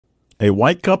A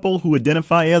white couple who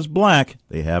identify as black,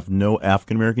 they have no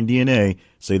African-American DNA,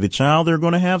 say the child they're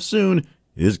going to have soon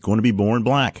is going to be born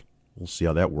black. We'll see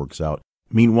how that works out.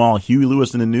 Meanwhile, Huey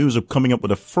Lewis and the News are coming up with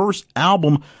their first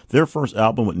album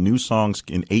with new songs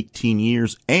in 18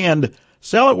 years. And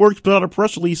Salad Works put out a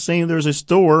press release saying there's a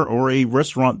store or a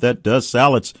restaurant that does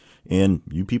salads. And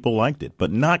you people liked it,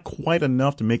 but not quite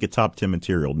enough to make it top 10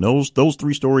 material. Those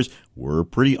three stories were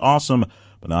pretty awesome,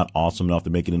 but not awesome enough to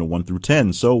make it into 1 through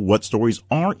 10. So what stories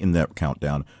aren't in that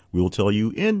countdown? We will tell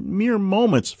you in mere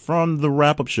moments from the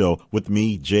wrap-up show with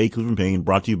me, Jay Cleveland Payne,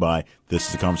 brought to you by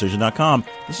ThisIsTheConversation.com.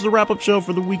 This is a wrap-up show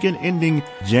for the weekend ending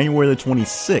January the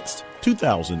 26th,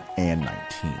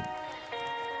 2019.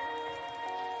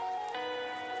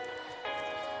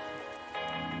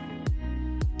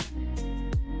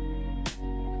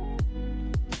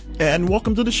 And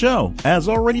welcome to the show. As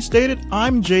already stated,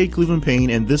 I'm Jay Cleveland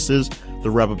Payne, and this is the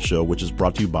wrap-up show, which is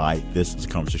brought to you by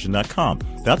ThisIsTheConversation.com.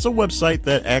 That's a website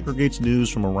that aggregates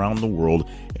news from around the world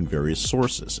in various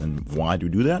sources. And why do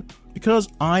we do that? Because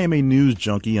I am a news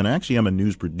junkie, and actually I'm a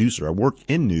news producer. I work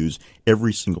in news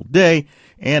every single day,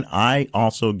 and I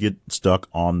also get stuck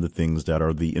on the things that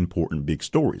are the important big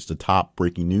stories, the top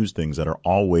breaking news things that are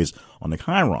always on the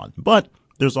chyron. But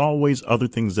there's always other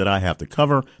things that I have to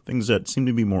cover, things that seem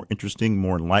to be more interesting,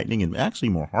 more enlightening, and actually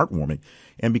more heartwarming.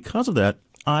 And because of that,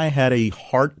 I had a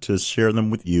heart to share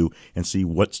them with you and see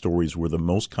what stories were the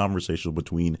most conversational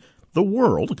between the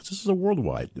world, because this is a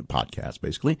worldwide podcast,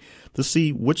 basically, to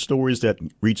see which stories that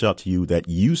reach out to you that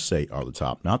you say are the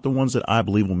top, not the ones that I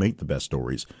believe will make the best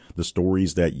stories, the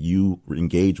stories that you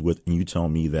engage with and you tell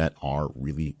me that are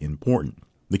really important.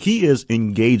 The key is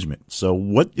engagement. So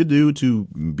what you do to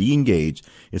be engaged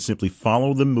is simply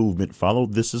follow the movement. Follow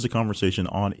This Is a Conversation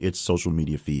on its social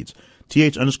media feeds.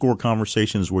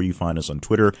 th_conversation is where you find us on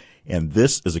Twitter. And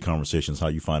This Is a Conversation is how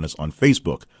you find us on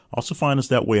Facebook. Also find us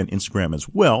that way on Instagram as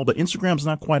well. But Instagram's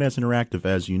not quite as interactive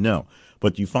as you know.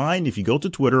 But you find if you go to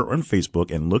Twitter or on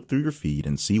Facebook and look through your feed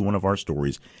and see one of our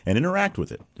stories and interact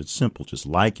with it. It's simple. Just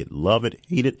like it, love it,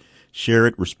 hate it, share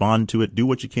it, respond to it, do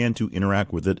what you can to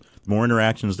interact with it. The more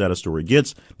interactions that a story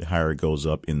gets, the higher it goes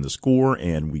up in the score.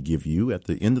 And we give you at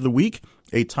the end of the week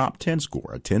a top 10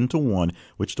 score, a 10-1,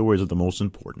 which stories are the most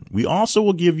important. We also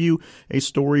will give you a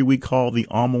story we call the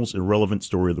almost irrelevant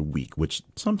story of the week, which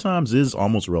sometimes is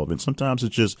almost irrelevant. Sometimes it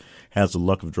just has the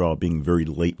luck of draw being very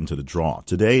late into the draw.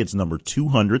 Today, it's number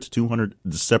 200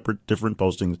 separate different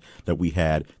postings that we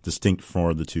had distinct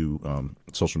for the two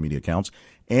social media accounts.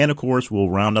 And, of course, we'll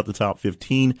round up the top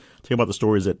 15, tell you about the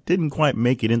stories that didn't quite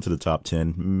make it into the top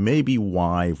 10, maybe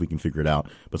why, if we can figure it out,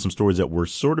 but some stories that were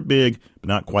sort of big, but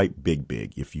not quite big,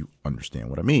 if you understand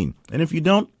what I mean. And if you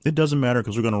don't, it doesn't matter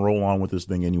because we're going to roll on with this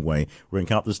thing anyway. We're going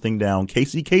to count this thing down,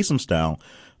 Casey Kasem style,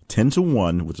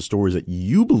 10-1 with the stories that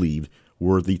you believed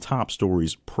were the top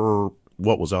stories per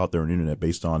what was out there on the internet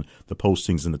based on the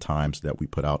postings and the times that we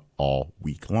put out all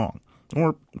week long.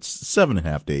 Or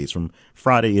 7.5 days from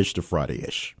Friday-ish to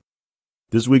Friday-ish.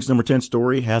 This week's number 10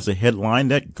 story has a headline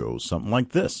that goes something like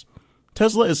this.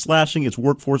 Tesla is slashing its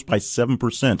workforce by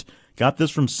 7%. Got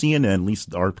this from CNN, at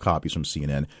least our copies from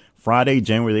CNN. Friday,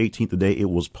 January the 18th, the day it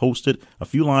was posted. A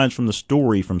few lines from the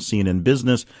story from CNN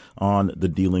Business on the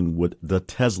dealing with the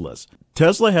Teslas.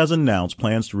 Tesla has announced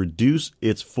plans to reduce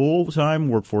its full-time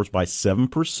workforce by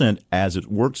 7% as it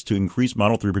works to increase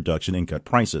Model 3 production and cut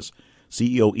prices.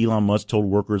 CEO Elon Musk told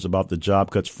workers about the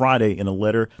job cuts Friday in a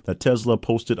letter that Tesla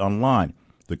posted online.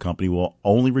 The company will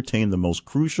only retain the most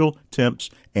crucial temps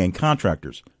and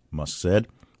contractors, Musk said.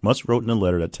 Musk wrote in a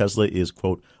letter that Tesla is,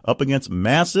 quote, up against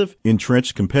massive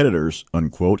entrenched competitors,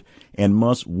 unquote, and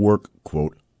must work,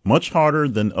 quote, much harder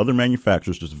than other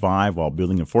manufacturers to survive while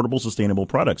building affordable, sustainable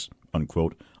products,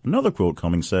 unquote. Another quote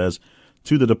coming says,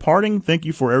 to the departing, thank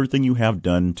you for everything you have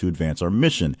done to advance our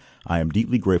mission. I am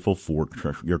deeply grateful for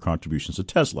your contributions to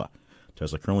Tesla.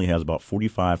 Tesla currently has about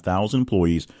 45,000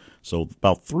 employees, so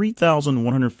about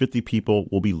 3,150 people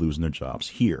will be losing their jobs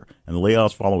here. And the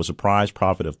layoffs follow a surprise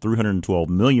profit of $312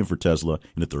 million for Tesla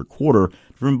in the third quarter,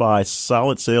 driven by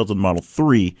solid sales of the Model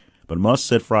 3. But Musk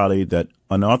said Friday that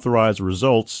unaudited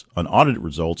results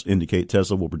indicate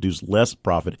Tesla will produce less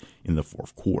profit in the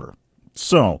fourth quarter.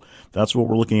 So that's what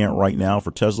we're looking at right now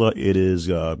for Tesla. It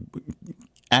is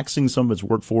axing some of its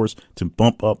workforce to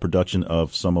bump up production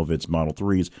of some of its Model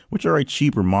 3s, which are a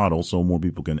cheaper model, so more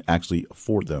people can actually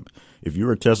afford them. If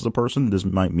you're a Tesla person, this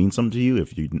might mean something to you.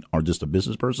 If you are just a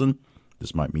business person,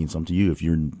 this might mean something to you. If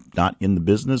you're not in the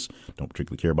business, don't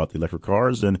particularly care about the electric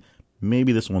cars, then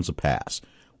maybe this one's a pass.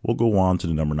 We'll go on to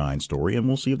the number 9 story, and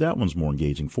we'll see if that one's more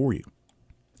engaging for you.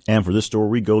 And for this story,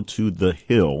 we go to The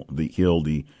Hill,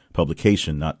 the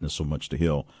publication, not so much The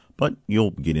Hill, but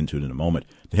you'll get into it in a moment.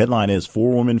 The headline is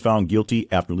 4 women found guilty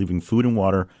after leaving food and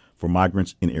water for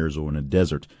migrants in Arizona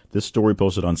desert. This story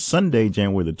posted on Sunday,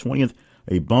 January the 20th,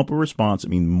 a bumper response,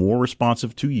 more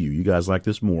responsive to you. You guys like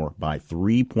this more by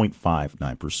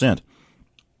 3.59%.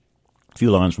 A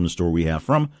few lines from the story we have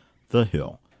from The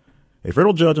Hill. A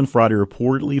federal judge on Friday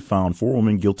reportedly found 4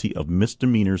 women guilty of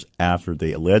misdemeanors after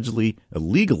they allegedly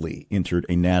illegally entered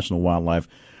a national wildlife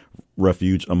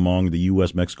refuge among the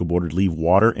U.S.-Mexico border to leave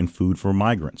water and food for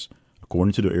migrants.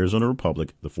 According to the Arizona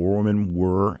Republic, the 4 women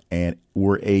were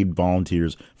aid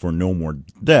volunteers for No More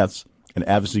Deaths, an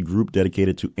advocacy group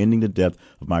dedicated to ending the death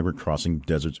of migrant crossing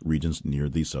desert regions near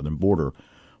the southern border.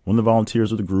 One of the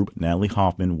volunteers of the group, Natalie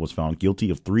Hoffman, was found guilty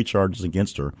of 3 charges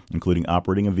against her, including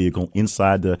operating a vehicle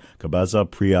inside the Cabeza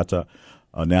Prieta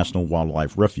National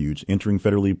Wildlife Refuge, entering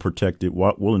federally protected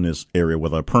wilderness area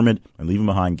without a permit, and leaving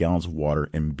behind gallons of water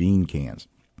and bean cans.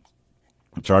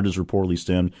 The charges reportedly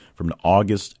stemmed from the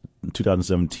August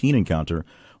 2017 encounter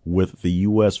with the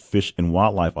U.S. Fish and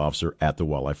Wildlife Officer at the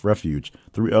Wildlife Refuge.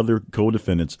 3 other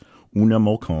co-defendants, Una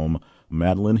Molcomb,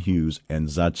 Madeline Hughes, and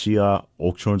Zachia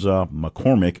Ochonza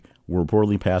McCormick, were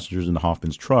reportedly passengers in the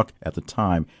Hoffman's truck at the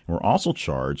time and were also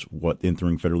charged with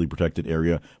entering federally protected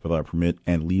area without a permit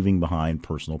and leaving behind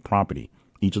personal property.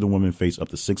 Each of the women faced up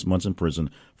to 6 months in prison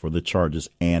for the charges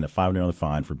and a $500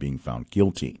 fine for being found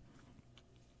guilty.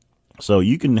 So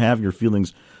you can have your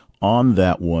feelings on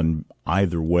that one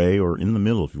either way or in the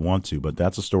middle if you want to, but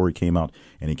that's a story came out,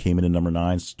 and it came in a number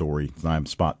 9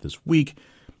 spot this week.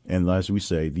 And as we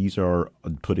say, these are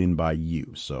put in by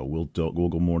you. So we'll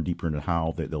go more deeper into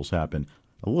how those happen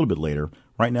a little bit later.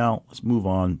 Right now, let's move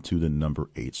on to the number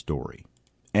 8 story.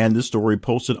 And this story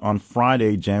posted on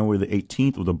Friday, January the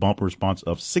 18th, with a bumper response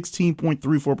of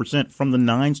 16.34% from the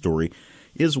 9 story,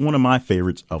 is one of my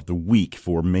favorites of the week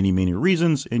for many, many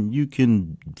reasons. And you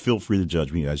can feel free to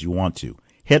judge me as you want to.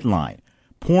 Headline: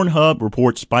 Pornhub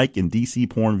reports spike in DC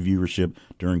porn viewership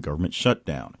during government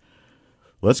shutdown.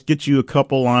 Let's get you a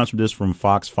couple lines from this from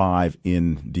Fox 5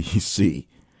 in D.C.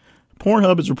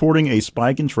 Pornhub is reporting a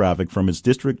spike in traffic from its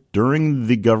district during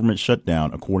the government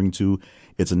shutdown, according to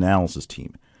its analysis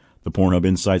team. The Pornhub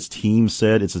Insights team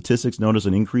said its statistics notice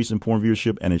an increase in porn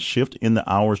viewership and a shift in the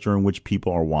hours during which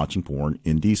people are watching porn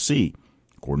in D.C.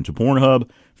 According to Pornhub,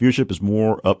 viewership is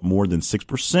up more than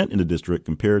 6% in the district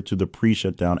compared to the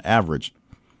pre-shutdown average.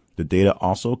 The data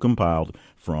also compiled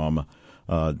from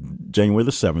January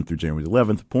the 7th through January the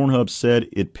 11th, Pornhub said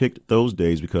it picked those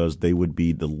days because they would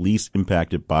be the least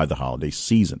impacted by the holiday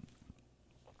season.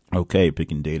 Okay,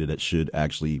 picking data that should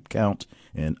actually count,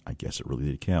 and I guess it really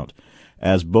did count.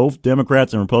 As both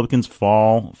Democrats and Republicans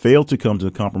failed to come to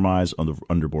a compromise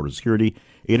under border security,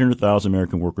 800,000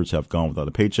 American workers have gone without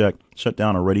a paycheck.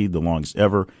 Shutdown already the longest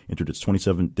ever, entered its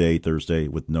 27th day Thursday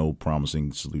with no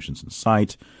promising solutions in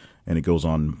sight. And it goes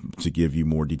on to give you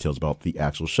more details about the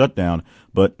actual shutdown.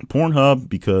 But Pornhub,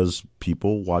 because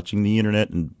people watching the internet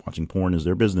and watching porn is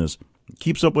their business,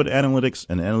 keeps up with analytics.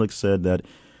 And analytics said that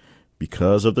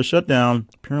because of the shutdown,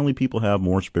 apparently people have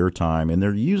more spare time, and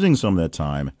they're using some of that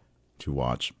time to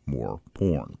watch more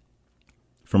porn.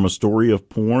 From a story of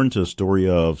porn to a story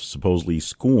of supposedly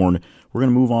scorn, we're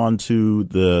going to move on to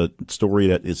the story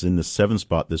that is in the 7th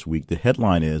spot this week. The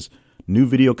headline is, New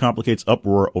video complicates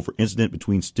uproar over incident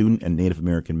between student and Native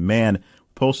American man.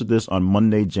 Posted this on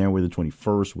Monday, January the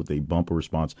 21st, with a bumper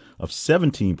response of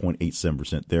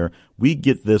 17.87% there. We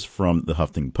get this from the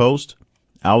Huffington Post.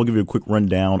 I will give you a quick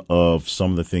rundown of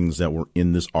some of the things that were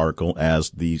in this article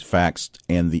as the facts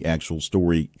and the actual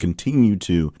story continue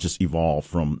to just evolve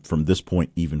from this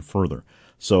point even further.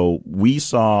 So we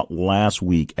saw last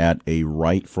week at a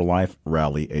Right for Life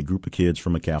rally, a group of kids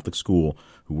from a Catholic school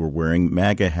who were wearing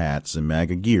MAGA hats and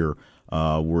MAGA gear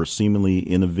were seemingly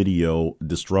in a video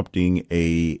disrupting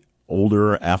a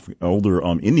older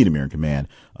Indian American man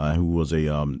who was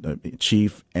a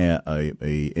chief and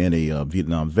a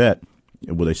Vietnam vet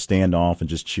with a standoff and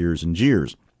just cheers and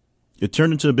jeers. It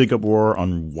turned into a big uproar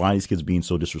on why these kids being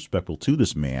so disrespectful to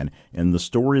this man. And the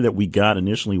story that we got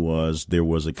initially was there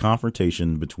was a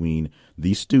confrontation between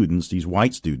these students, these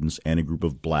white students, and a group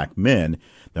of black men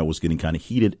that was getting kind of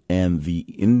heated. And the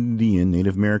Indian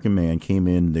Native American man came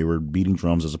in. They were beating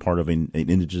drums as a part of an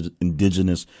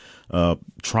indigenous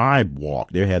tribe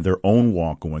walk. They had their own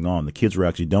walk going on. The kids were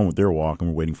actually done with their walk and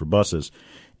were waiting for buses.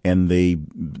 And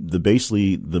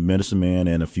basically the medicine man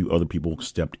and a few other people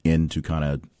stepped in to kind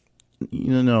of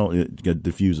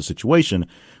diffuse the situation,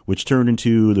 which turned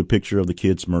into the picture of the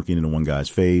kid smirking into one guy's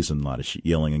face and a lot of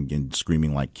yelling and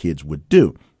screaming like kids would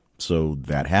do. So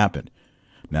that happened.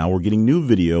 Now we're getting new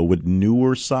video with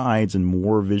newer sides and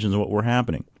more visions of what were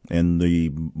happening. And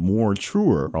the more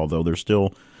truer, although there's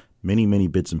still many, many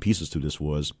bits and pieces to this,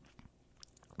 was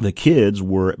the kids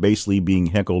were basically being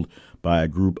heckled by a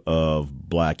group of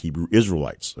black Hebrew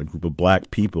Israelites, a group of black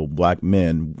people, black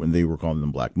men, when they were calling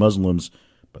them black Muslims,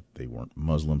 but they weren't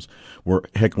Muslims, were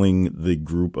heckling the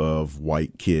group of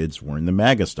white kids wearing the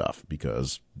MAGA stuff,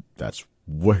 because that's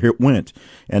where it went.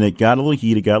 And it got a little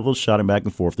heated, got a little shouting back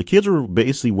and forth. The kids were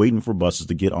basically waiting for buses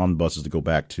to get on buses to go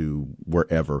back to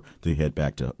wherever, to head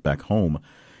back home.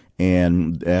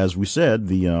 And as we said,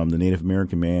 the Native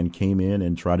American man came in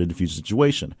and tried to defuse the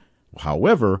situation.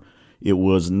 However, it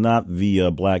was not the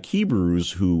black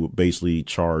Hebrews who basically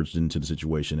charged into the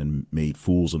situation and made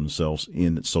fools of themselves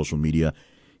in social media.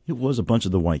 It was a bunch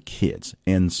of the white kids.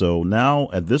 And so now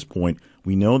at this point,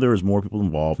 we know there is more people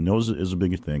involved. We know it is a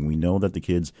bigger thing. We know that the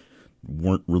kids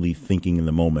weren't really thinking in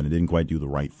the moment and didn't quite do the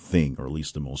right thing, or at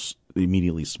least the most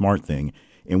immediately smart thing.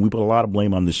 And we put a lot of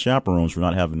blame on the chaperones for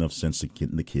not having enough sense to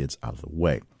get the kids out of the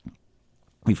way.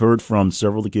 We've heard from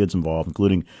several of the kids involved,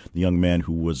 including the young man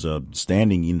who was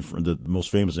standing in front, the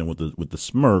most famous one with the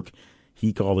smirk.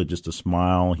 He called it just a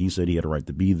smile. He said he had a right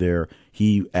to be there.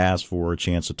 He asked for a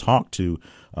chance to talk to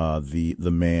the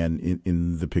man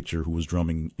in the picture who was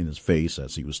drumming in his face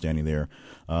as he was standing there.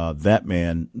 That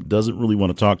man doesn't really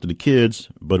want to talk to the kids,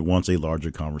 but wants a larger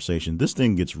conversation. This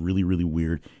thing gets really, really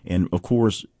weird. And, of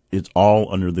course, it's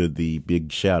all under the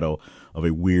big shadow of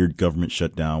a weird government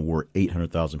shutdown where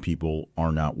 800,000 people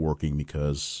are not working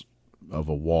because of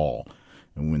a wall.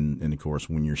 And of course,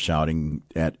 when you're shouting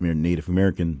at Native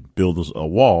American, build us a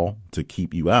wall to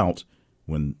keep you out,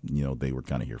 when, they were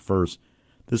kind of here first,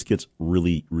 this gets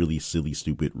really, really silly,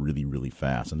 stupid, really, really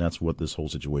fast. And that's what this whole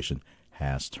situation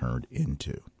has turned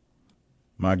into.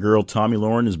 My girl Tomi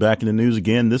Lahren is back in the news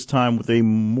again, this time with a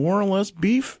more or less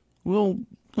beef. Well,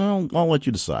 I'll let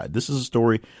you decide. This is a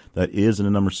story that is in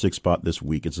the number 6 spot this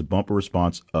week. It's a bumper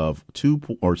response of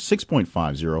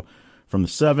 6.50 from the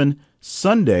 7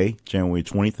 Sunday, January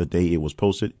 20th, the day it was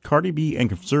posted. Cardi B and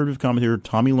conservative commentator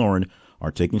Tomi Lahren are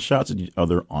taking shots at each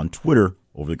other on Twitter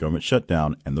over the government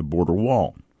shutdown and the border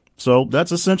wall. So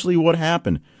that's essentially what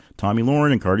happened. Tomi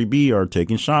Lahren and Cardi B are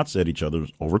taking shots at each other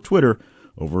over Twitter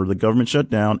over the government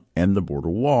shutdown and the border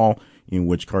wall, in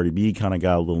which Cardi B kind of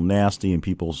got a little nasty, and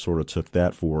people sort of took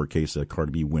that for a case that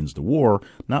Cardi B wins the war.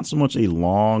 Not so much a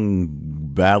long,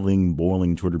 battling,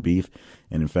 boiling Twitter beef.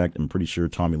 And in fact, I'm pretty sure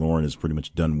Tomi Lahren is pretty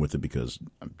much done with it because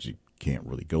she can't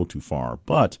really go too far.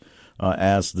 But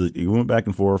as it went back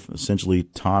and forth, essentially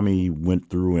Tomi went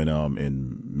through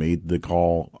and made the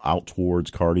call out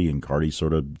towards Cardi, and Cardi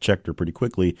sort of checked her pretty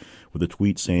quickly with a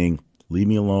tweet saying, "Leave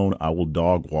me alone, I will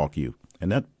dog walk you."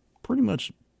 And that pretty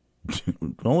much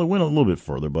only went a little bit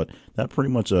further, but that pretty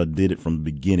much did it from the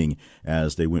beginning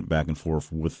as they went back and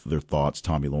forth with their thoughts.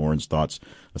 Tomi Lahren's thoughts,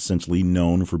 essentially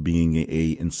known for being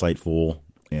a insightful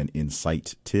and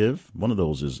incitative. One of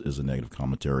those is a negative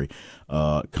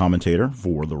commentator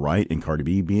for the right, and Cardi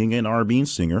B being an R&B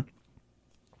singer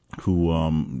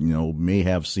who, may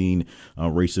have seen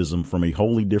racism from a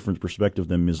wholly different perspective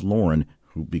than Ms. Lahren,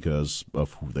 because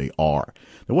of who they are.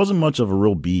 There wasn't much of a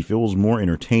real beef. It was more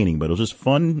entertaining, but it was just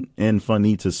fun and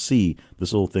funny to see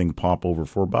this little thing pop over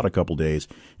for about a couple days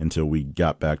until we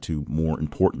got back to more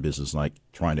important business, like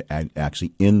trying to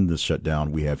actually end the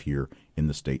shutdown we have here in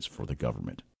the States for the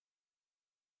government.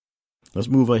 Let's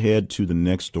move ahead to the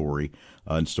next story,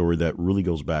 a story that really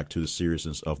goes back to the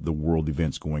seriousness of the world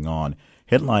events going on.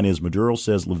 Headline is, Maduro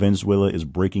says Venezuela is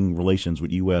breaking relations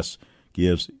with U.S.,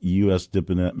 gives U.S.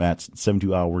 diplomats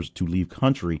 72 hours to leave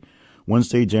country.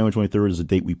 Wednesday, January 23rd is the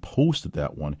date we posted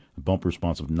that one. A bumper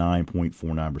response of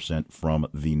 9.49% from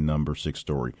the number 6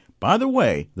 story. By the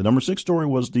way, the number 6 story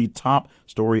was the top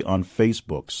story on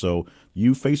Facebook. So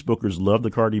you Facebookers love the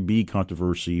Cardi B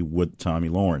controversy with Tomi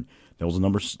Lahren. That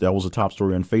was a top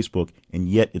story on Facebook, and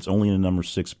yet it's only in the number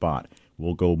 6 spot.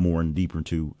 We'll go more and deeper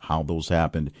into how those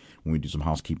happened when we do some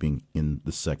housekeeping in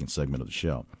the second segment of the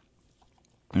show.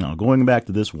 Now, going back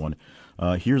to this one,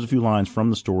 here's a few lines from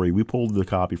the story. We pulled the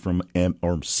copy from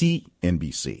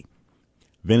CNBC.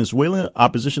 Venezuelan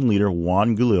opposition leader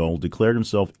Juan Guaido declared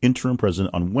himself interim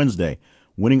president on Wednesday,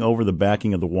 winning over the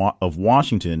backing of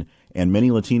Washington and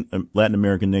many Latin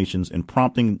American nations and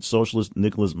prompting socialist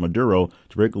Nicolas Maduro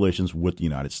to break relations with the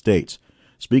United States.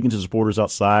 Speaking to supporters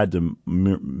outside the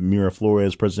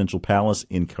Miraflores presidential palace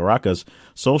in Caracas,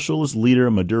 socialist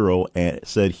leader Maduro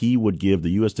said he would give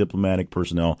the U.S. diplomatic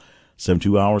personnel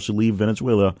 72 hours to leave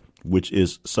Venezuela, which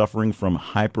is suffering from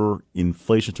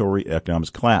hyperinflationary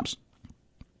economic collapse.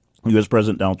 U.S.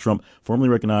 President Donald Trump formally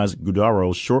recognized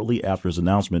Guaidó shortly after his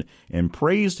announcement and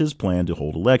praised his plan to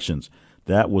hold elections.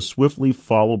 That was swiftly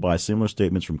followed by similar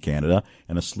statements from Canada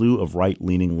and a slew of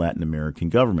right-leaning Latin American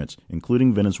governments,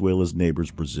 including Venezuela's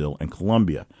neighbors Brazil and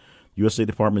Colombia. The U.S. State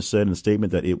Department said in a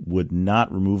statement that it would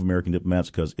not remove American diplomats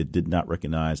because it did not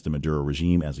recognize the Maduro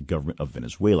regime as a government of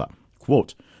Venezuela.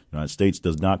 Quote, the United States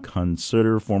does not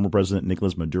consider former President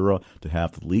Nicolas Maduro to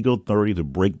have the legal authority to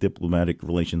break diplomatic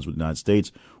relations with the United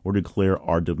States or declare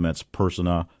our diplomats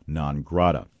persona non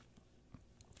grata.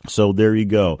 So there you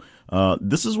go.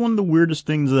 This is one of the weirdest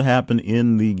things that happened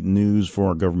in the news for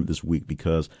our government this week,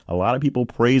 because a lot of people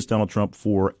praised Donald Trump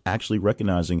for actually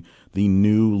recognizing the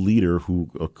new leader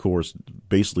who, of course,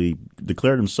 basically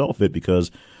declared himself it, because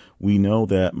we know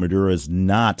that Maduro is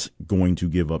not going to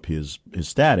give up his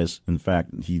status. In fact,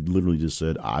 he literally just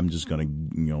said, I'm just going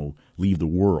to, leave the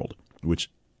world,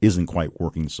 which isn't quite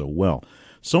working so well.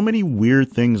 So many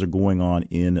weird things are going on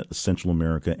in Central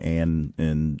America and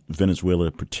in Venezuela,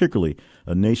 particularly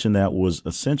a nation that was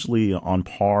essentially on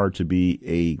par to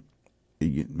be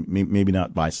maybe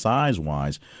not by size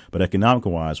wise, but economic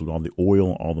wise, with all the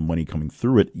oil, all the money coming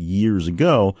through it years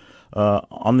ago,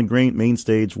 on the main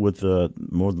stage with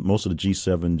most of the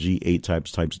G7,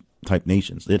 G8 type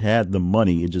nations. It had the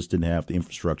money, it just didn't have the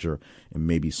infrastructure and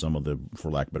maybe some of the,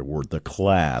 for lack of a better word, the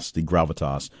class, the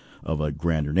gravitas of a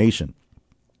grander nation.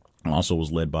 Also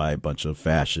was led by a bunch of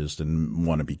fascists and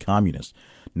wannabe communists.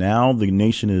 Now the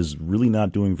nation is really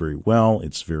not doing very well.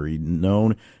 It's very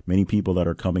known. Many people that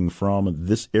are coming from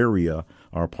this area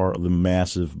are part of the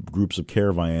massive groups of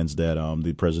caravans that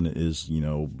the president is,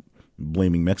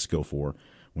 blaming Mexico for,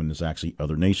 when there's actually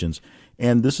other nations.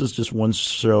 And this is just one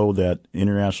show that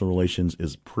international relations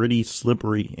is pretty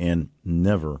slippery and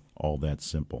never all that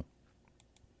simple.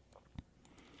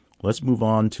 Let's move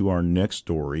on to our next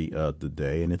story of the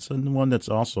day, and it's one that's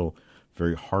also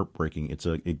very heartbreaking.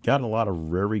 It got a lot of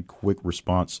very quick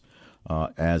response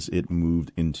as it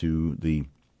moved into the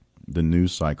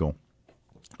news cycle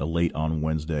late on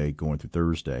Wednesday going through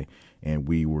Thursday, and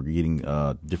we were getting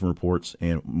different reports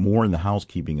and more in the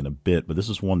housekeeping in a bit. But this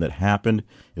is one that happened.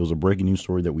 It was a breaking news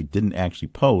story that we didn't actually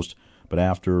post, but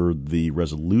after the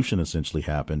resolution essentially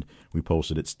happened, we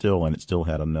posted it still, and it still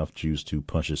had enough juice to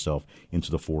push itself into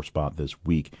the 4th spot this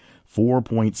week.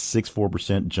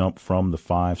 4.64% jump from the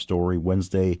 5 story.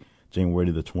 Wednesday, January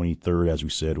the 23rd, as we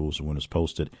said, was when it was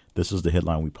posted. This is the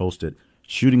headline we posted.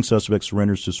 Shooting suspect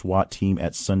surrenders to SWAT team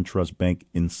at SunTrust Bank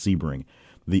in Sebring.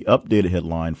 The updated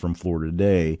headline from Florida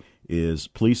Today is,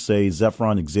 police say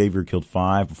Zephron Xavier killed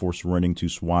 5 before surrendering to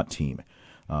SWAT team.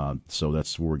 So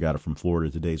that's where we got it from Florida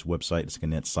Today's website. It's a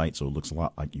net site, so it looks a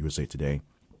lot like USA Today.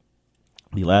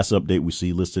 The last update we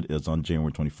see listed is on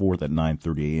January 24th at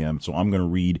 9:30 a.m. So I'm going to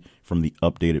read from the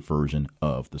updated version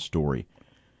of the story.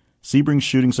 Sebring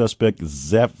shooting suspect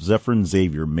Zephron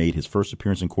Xavier made his first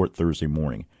appearance in court Thursday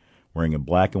morning. Wearing a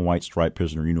black and white striped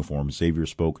prisoner uniform, Xavier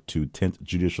spoke to 10th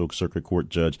Judicial Circuit Court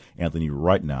Judge Anthony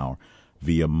Ritenour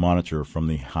via monitor from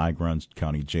the High Ground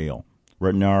County Jail.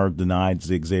 Ritenour denied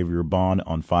Xavier bond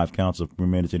on 5 counts of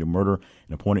premeditated murder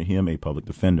and appointed him a public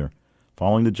defender.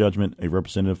 Following the judgment, a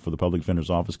representative for the public defender's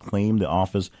office claimed the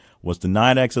office was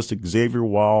denied access to Xavier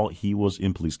while he was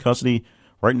in police custody.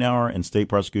 Ritenour and state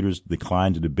prosecutors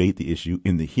declined to debate the issue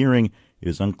in the hearing. It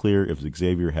is unclear if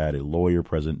Xavier had a lawyer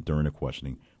present during the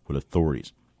questioning with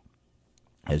authorities.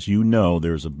 As you know,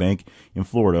 there's a bank in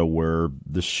Florida where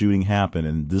the shooting happened,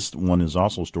 and this one is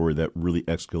also a story that really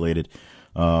escalated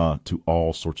to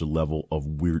all sorts of level of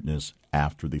weirdness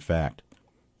after the fact.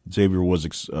 Xavier was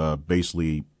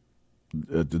basically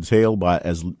detailed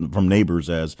from neighbors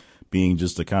as being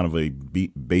just a kind of a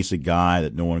basic guy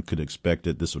that no one could expect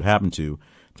that this would happen to,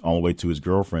 all the way to his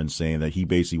girlfriend saying that he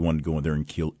basically wanted to go in there and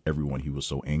kill everyone. He was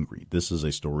so angry. This is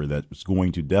a story that is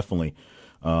going to definitely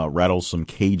rattle some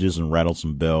cages and rattle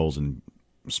some bells and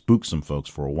spook some folks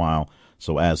for a while.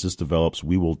 So as this develops,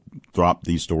 we will drop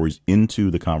these stories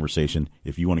into the conversation.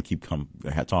 If you want to keep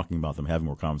talking about them, having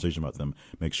more conversation about them,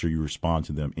 make sure you respond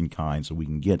to them in kind so we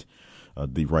can get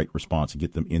the right response and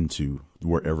get them into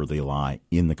wherever they lie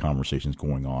in the conversations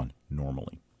going on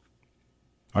normally.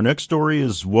 Our next story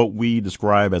is what we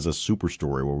describe as a super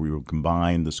story, where we will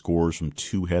combine the scores from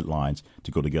 2 headlines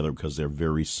to go together because they're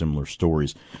very similar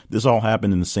stories. This all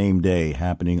happened in the same day,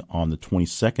 happening on the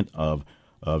 22nd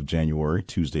of January,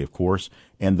 Tuesday, of course,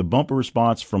 and the bumper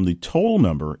response from the total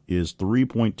number is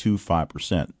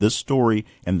 3.25%. This story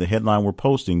and the headline we're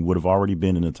posting would have already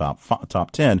been in the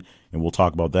top 10, and we'll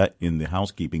talk about that in the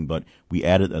housekeeping, but we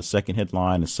added a second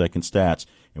headline, a second stats,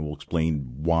 and we'll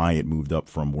explain why it moved up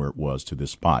from where it was to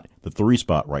this spot. The 3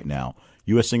 spot right now,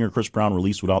 U.S. singer Chris Brown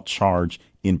released without charge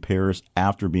in Paris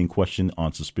after being questioned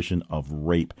on suspicion of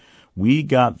rape. We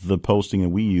got the posting that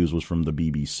we used was from the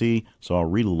BBC, so I'll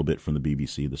read a little bit from the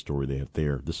BBC, the story they have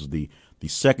there. This is the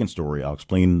second story. I'll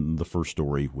explain the first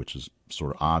story, which is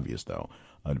sort of obvious, though,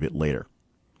 a bit later.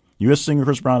 U.S. singer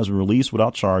Chris Brown has been released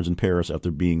without charge in Paris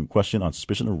after being questioned on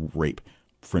suspicion of rape,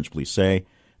 French police say.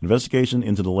 Investigation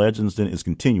into the alleged incident is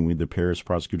continuing, the Paris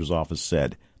prosecutor's office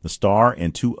said. The star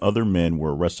and 2 other men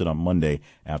were arrested on Monday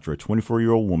after a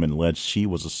 24-year-old woman alleged she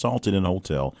was assaulted in a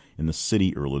hotel in the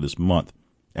city earlier this month.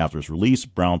 After his release,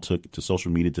 Brown took to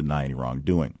social media to deny any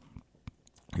wrongdoing.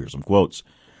 Here's some quotes.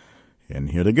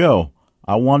 And here they go.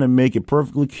 I want to make it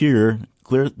perfectly clear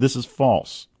this is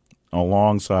false.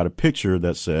 Alongside a picture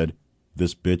that said,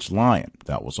 "This bitch lying."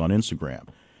 That was on Instagram.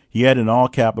 He had in all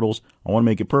capitals, "I want to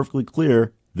make it perfectly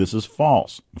clear this is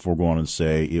false," before going on to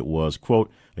say it was,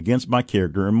 quote, "against my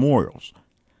character and morals."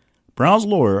 Brown's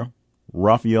lawyer,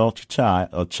 Raphael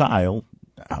Child,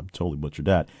 I totally butchered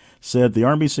that, said the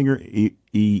R&B singer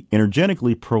he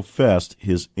energetically professed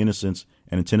his innocence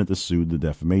and intended to sue the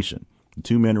defamation. The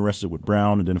 2 men arrested with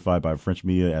Brown, identified by French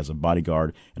media as a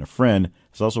bodyguard and a friend,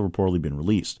 has also reportedly been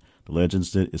released. The alleged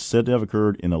incident is said to have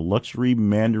occurred in a luxury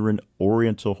Mandarin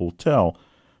Oriental hotel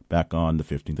back on the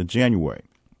 15th of January.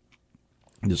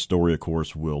 This story, of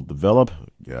course, will develop.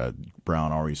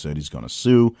 Brown already said he's going to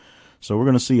sue. So we're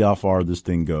going to see how far this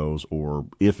thing goes, or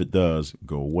if it does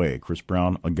go away. Chris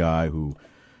Brown, a guy who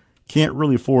can't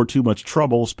really afford too much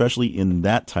trouble, especially in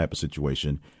that type of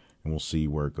situation. And we'll see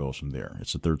where it goes from there.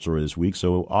 It's the third story this week,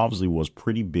 so it obviously was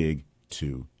pretty big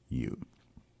to you.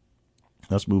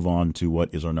 Let's move on to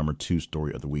what is our number 2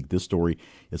 story of the week. This story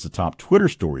is the top Twitter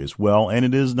story as well, and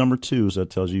it is number 2, so that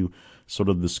tells you sort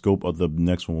of the scope of the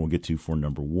next one we'll get to for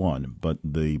number 1. But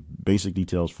the basic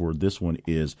details for this one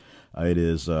is it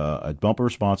is a bumper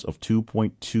response of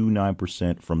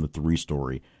 2.29% from the 3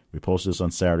 story. We posted this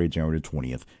on Saturday, January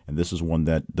 20th, and this is one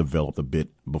that developed a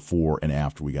bit before and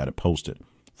after we got it posted.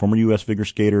 Former U.S. figure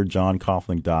skater John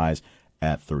Coughlin dies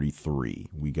at 33.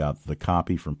 We got the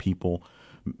copy from People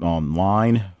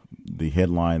online. The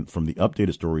headline from the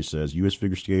updated story says U.S.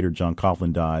 figure skater John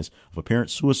Coughlin dies of apparent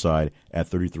suicide at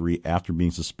 33 after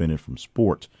being suspended from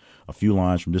sport. A few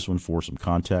lines from this one for some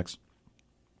context.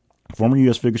 Former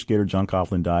U.S. figure skater John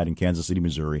Coughlin died in Kansas City,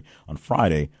 Missouri on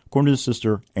Friday, according to his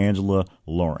sister Angela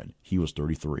Lauren. He was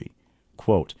 33.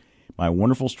 Quote, "My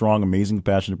wonderful, strong, amazing,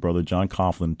 compassionate brother John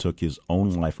Coughlin took his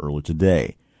own life earlier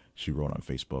today," she wrote on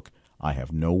Facebook. "I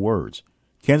have no words."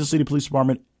 Kansas City Police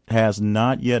Department has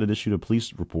not yet issued a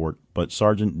police report, but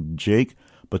Sergeant Jake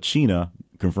Bacina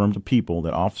confirmed to People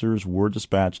that officers were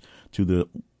dispatched to the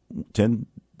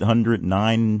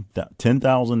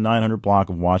 10,900 block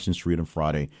of Washington Street on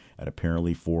Friday at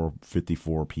apparently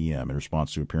 4:54 p.m. in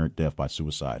response to apparent death by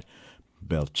suicide.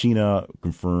 Bacina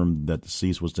confirmed that the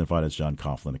deceased was identified as John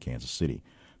Coughlin of Kansas City.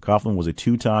 Coughlin was a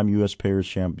 2-time U.S. Pairs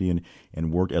champion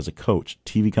and worked as a coach,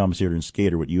 TV commentator, and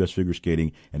skater with U.S. Figure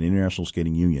Skating and International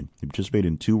Skating Union. He participated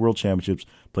in 2 world championships,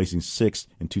 placing 6th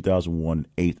in 2001 and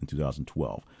 8th in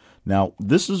 2012. Now,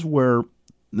 this is where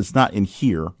it's not in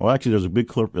here. Well, actually, there's a big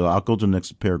clip. I'll go to the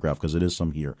next paragraph because it is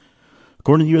some here.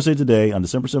 According to USA Today, on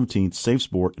December 17th, Safe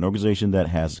Sport, an organization that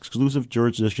has exclusive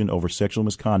jurisdiction over sexual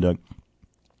misconduct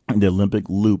in the Olympic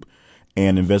loop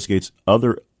and investigates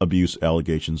other abuse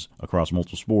allegations across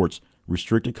multiple sports,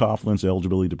 restricted Coughlin's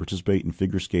eligibility to participate in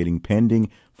figure skating pending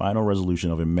final resolution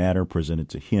of a matter presented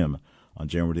to him. On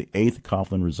January 8th,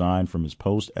 Coughlin resigned from his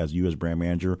post as U.S. brand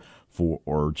manager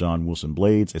for John Wilson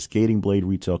Blades, a skating blade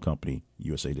retail company,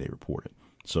 USA Today reported.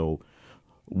 So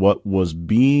what was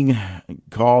being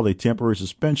called a temporary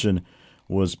suspension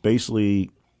was basically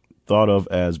thought of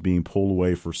as being pulled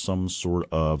away for some sort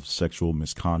of sexual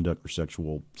misconduct or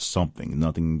sexual something.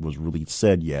 Nothing was really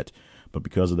said yet, but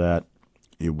because of that,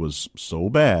 it was so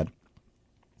bad,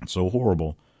 so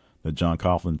horrible, that John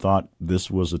Coughlin thought this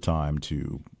was the time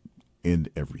to end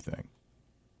everything.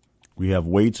 We have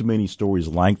way too many stories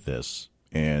like this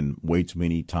and way too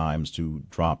many times to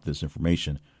drop this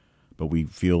information, but we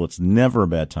feel it's never a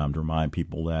bad time to remind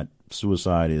people that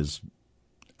suicide is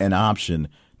an option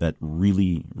that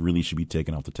really, really should be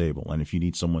taken off the table. And if you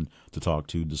need someone to talk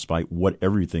to, despite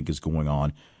whatever you think is going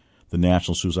on, the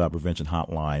National Suicide Prevention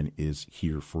Hotline is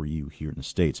here for you here in the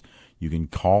States. You can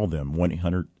call them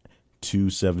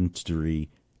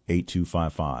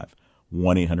 1-800-273-8255,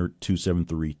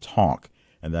 1-800-273-TALK.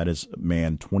 And that is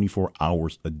manned 24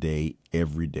 hours a day,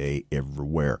 every day,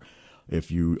 everywhere.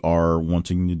 If you are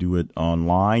wanting to do it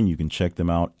online, you can check them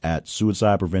out at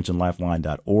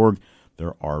suicidepreventionlifeline.org.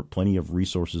 There are plenty of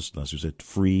resources, as you said,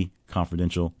 free,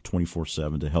 confidential,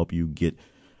 24/7 to help you get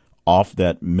off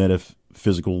that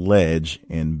metaphysical ledge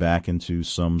and back into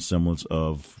some semblance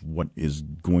of what is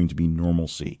going to be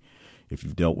normalcy. If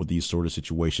you've dealt with these sort of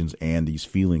situations and these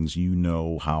feelings, you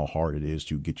know how hard it is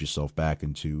to get yourself back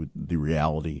into the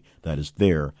reality that is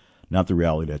there, not the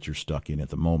reality that you're stuck in at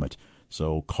the moment.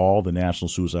 So call the National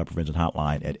Suicide Prevention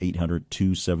Hotline at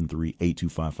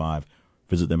 800-273-8255.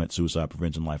 Visit them at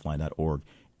suicidepreventionlifeline.org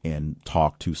and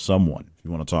talk to someone. If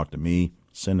you want to talk to me,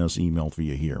 send us email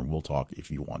via here, and we'll talk if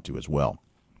you want to as well.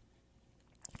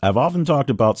 I've often talked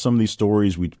about some of these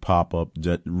stories we pop up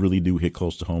that really do hit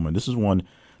close to home, and this is one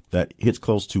that hits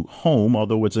close to home,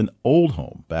 although it's an old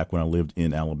home. Back when I lived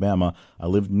in Alabama, I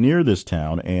lived near this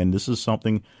town, and this is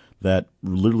something that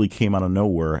literally came out of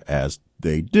nowhere, as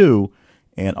they do,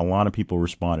 and a lot of people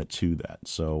responded to that.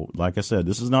 So, like I said,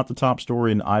 this is not the top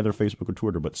story in either Facebook or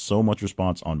Twitter, but so much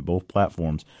response on both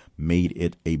platforms made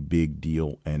it a big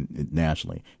deal and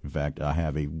nationally. In fact, I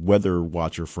have a weather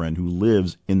watcher friend who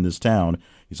lives in this town.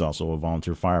 He's also a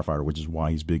volunteer firefighter, which is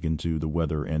why he's big into the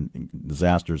weather and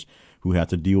disasters, who had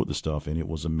to deal with this stuff, and it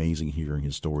was amazing hearing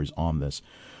his stories on this.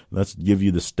 Let's give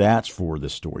you the stats for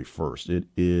this story first. It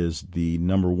is the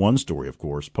number one story, of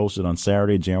course, posted on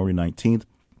Saturday, January 19th.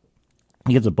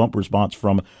 He gets a bump response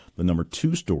from the number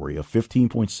 2 story of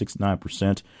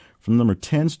 15.69%, from the number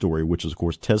 10 story, which is, of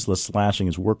course, Tesla slashing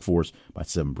its workforce by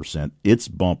 7%. Its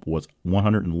bump was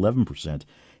 111%.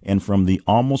 And from the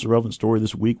almost irrelevant story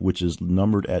this week, which is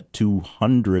numbered at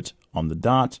 200 on the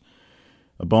dot,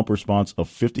 a bump response of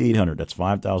 5,800. That's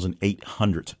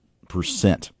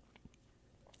 5,800%.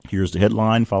 Here's the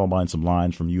headline, followed by some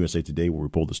lines from USA Today where we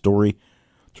pulled the story.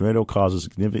 Tornado causes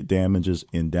significant damages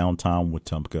in downtown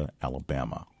Wetumpka,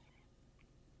 Alabama.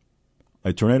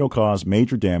 A tornado caused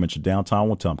major damage to downtown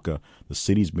Wetumpka, the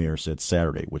city's mayor said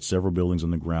Saturday, with several buildings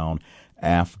on the ground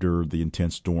after the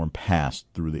intense storm passed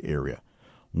through the area.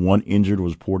 One injured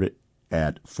was reported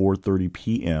at 4:30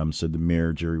 p.m., said the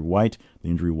mayor, Jerry White. The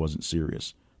injury wasn't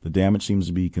serious. The damage seems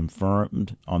to be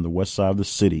confirmed on the west side of the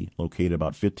city, located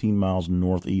about 15 miles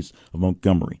northeast of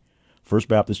Montgomery. First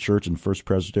Baptist Church and First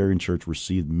Presbyterian Church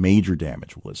received major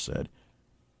damage, Willis said.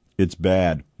 It's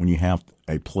bad when you have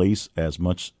a place as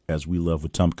much as we love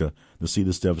Wetumpka to see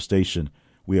this devastation.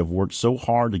 We have worked so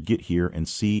hard to get here and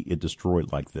see it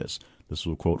destroyed like this. This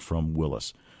was a quote from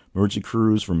Willis. Emergency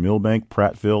crews from Millbank,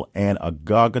 Prattville, and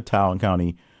Agawam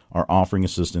County are offering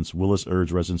assistance. Willis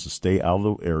urged residents to stay out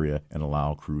of the area and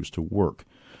allow crews to work.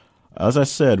 As I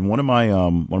said, one of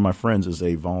my friends is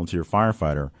a volunteer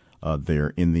firefighter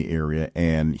there in the area,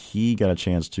 and he got a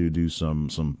chance to do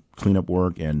some cleanup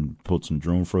work and put some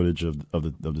drone footage of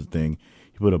the thing.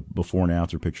 He put a before and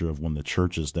after picture of one of the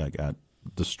churches that got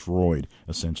destroyed,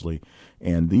 essentially.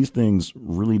 And these things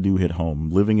really do hit home.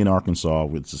 Living in Arkansas,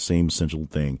 it's the same essential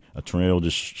thing. A tornado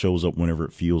just shows up whenever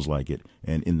it feels like it.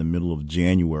 And in the middle of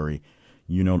January,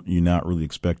 you're not really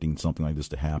expecting something like this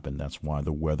to happen. That's why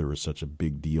the weather is such a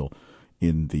big deal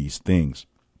in these things.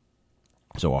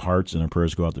 So our hearts and our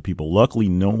prayers go out to people. Luckily,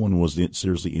 no one was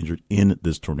seriously injured in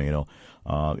this tornado.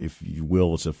 If you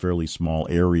will, it's a fairly small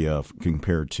area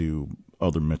compared to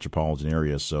other metropolitan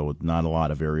areas, so not a lot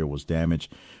of area was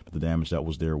damaged, but the damage that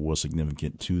was there was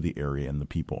significant to the area, and the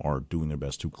people are doing their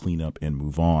best to clean up and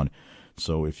move on.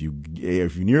 So if you're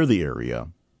near the area,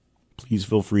 please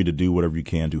feel free to do whatever you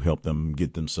can to help them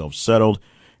get themselves settled.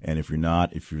 And if you're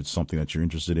not, if it's something that you're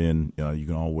interested in, you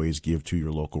can always give to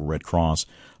your local Red Cross.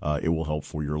 It will help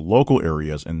for your local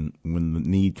areas. And when the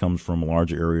need comes from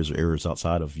larger areas or areas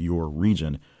outside of your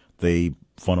region, they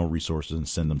funnel resources and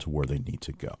send them to where they need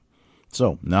to go.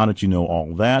 So now that you know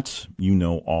all that, you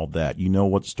know all that. You know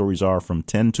what the stories are from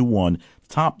 10 to 1,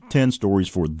 top 10 stories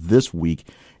for this week.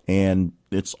 And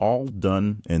it's all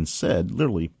done and said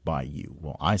literally by you.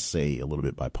 Well, I say a little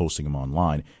bit by posting them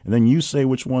online, and then you say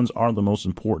which ones are the most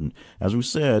important. As we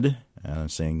said,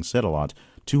 said a lot,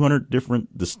 200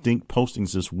 different distinct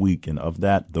postings this week, and of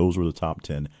that, those were the top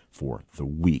 10 for the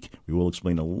week. We will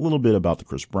explain a little bit about the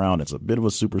Chris Brown. It's a bit of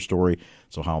a super story,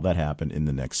 so how that happened in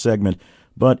the next segment.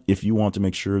 But if you want to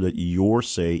make sure that your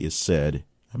say is said,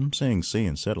 I'm saying say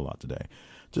and said a lot today,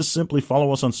 just simply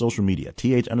follow us on social media,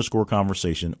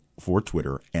 th_conversation for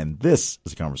Twitter, and This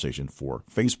is a Conversation for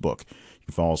Facebook. You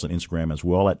can follow us on Instagram as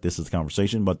well at This is a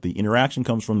Conversation, but the interaction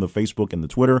comes from the Facebook and the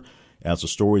Twitter as the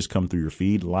stories come through your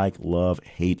feed. Like, love,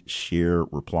 hate, share,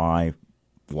 reply,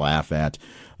 laugh at,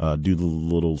 do the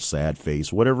little sad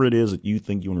face, whatever it is that you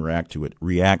think you want to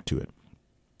react to it.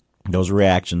 Those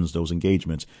reactions, those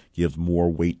engagements give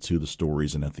more weight to the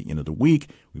stories. And at the end of the week,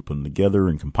 we put them together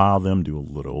and compile them, do a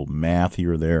little math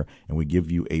here or there, and we give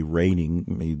you a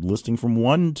rating, a listing from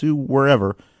 1 to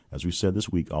wherever, as we said this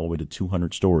week, all the way to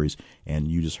 200 stories. And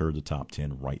you just heard the top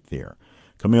 10 right there.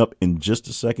 Coming up in just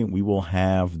a second, we will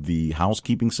have the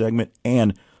housekeeping segment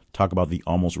and talk about the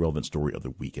almost relevant story of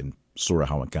the week and sort of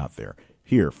how it got there.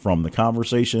 Here from the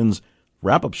Conversations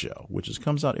wrap-up show, which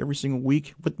comes out every single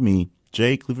week with me,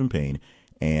 Jay Cleveland Payne,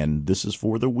 and this is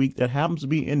for the week that happens to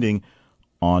be ending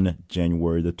on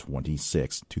January the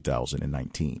 26th,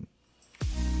 2019.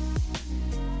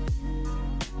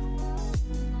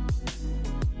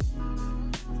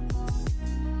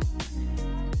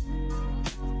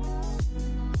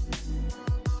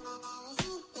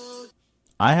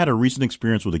 I had a recent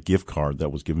experience with a gift card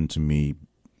that was given to me,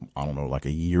 I don't know, like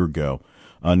a year ago.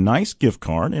 A nice gift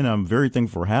card, and I'm very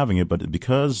thankful for having it, but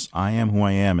because I am who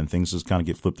I am and things just kind of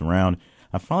get flipped around,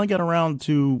 I finally got around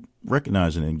to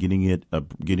recognizing it and getting it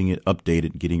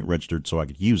updated, getting it registered so I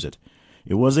could use it.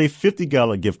 It was a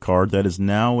 $50 gift card that is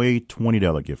now a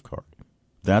 $20 gift card.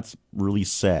 That's really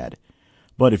sad.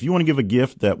 But if you want to give a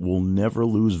gift that will never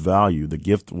lose value, the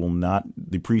gift will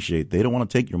not depreciate, they don't want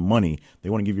to take your money,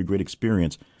 they want to give you a great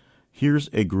experience,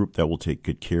 here's a group that will take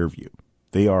good care of you.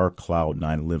 They are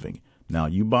Cloud9 Living. Now,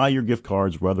 you buy your gift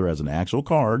cards whether as an actual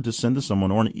card to send to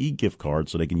someone or an e-gift card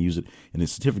so they can use it in a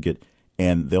certificate,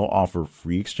 and they'll offer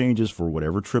free exchanges for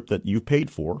whatever trip that you've paid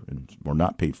for or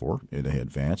not paid for in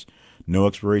advance. No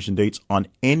expiration dates on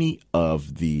any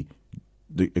of the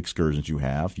excursions you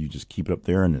have. You just keep it up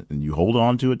there and you hold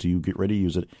on to it till you get ready to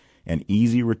use it, and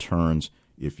easy returns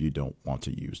if you don't want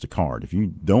to use the card. If you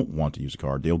don't want to use the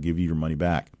card, they'll give you your money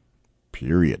back,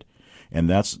 period. And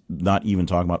that's not even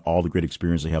talking about all the great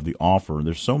experiences they have to offer.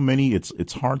 There's so many,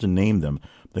 it's hard to name them.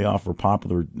 They offer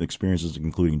popular experiences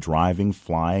including driving,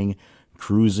 flying,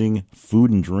 cruising,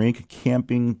 food and drink,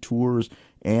 camping, tours,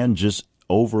 and just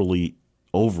overly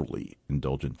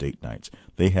indulgent date nights.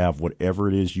 They have whatever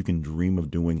it is you can dream of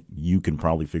doing, you can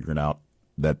probably figure it out,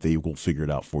 that they will figure it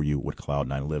out for you with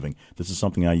Cloud9 Living. This is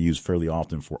something I use fairly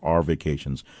often for our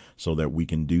vacations so that we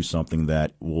can do something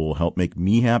that will help make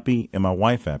me happy and my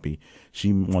wife happy.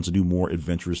 She wants to do more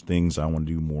adventurous things. I want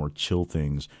to do more chill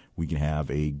things. We can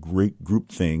have a great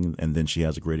group thing, and then she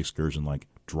has a great excursion like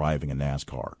driving a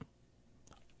NASCAR.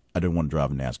 I didn't want to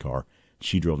drive a NASCAR.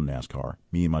 She drove a NASCAR.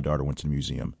 Me and my daughter went to the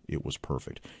museum. It was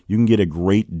perfect. You can get a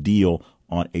great deal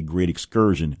on a great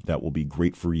excursion that will be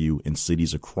great for you in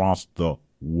cities across the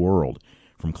world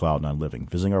from Cloud9 Living.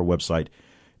 Visiting our website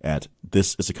at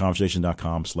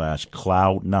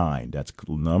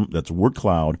thisisaconversation.com/cloud9. That's word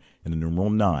cloud and the numeral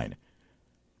 9.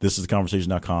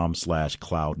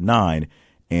 Thisisaconversation.com/cloud9.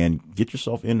 And get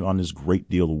yourself in on this great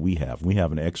deal that we have. We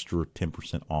have an extra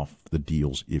 10% off the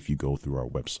deals if you go through our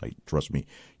website. Trust me,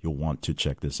 you'll want to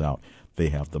check this out. They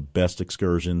have the best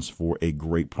excursions for a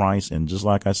great price. And just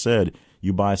like I said,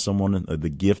 you buy someone the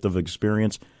gift of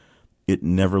experience, it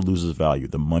never loses value.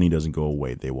 The money doesn't go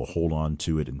away. They will hold on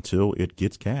to it until it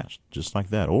gets cashed, just like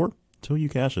that, or until you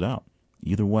cash it out.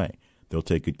 Either way, they'll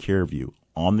take good care of you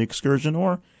on the excursion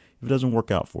or if it doesn't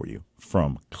work out for you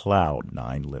from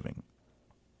Cloud9 Living.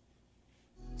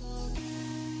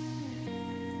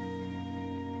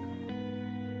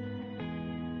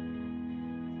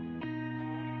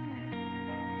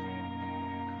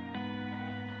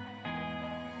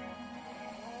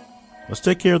 Let's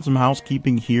take care of some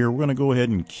housekeeping here. We're going to go ahead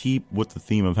and keep with the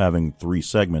theme of having 3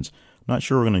 segments. I'm not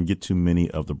sure we're going to get too many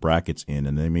of the brackets in,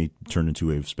 and they may turn into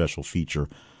a special feature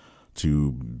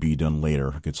to be done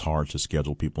later. It's hard to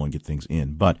schedule people and get things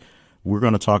in. But we're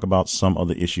going to talk about some of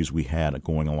the issues we had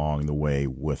going along the way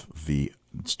with the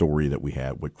story that we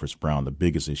had with Chris Brown, the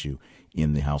biggest issue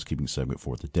in the housekeeping segment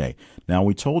for today. Now,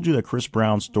 we told you that Chris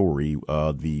Brown's story,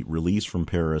 the release from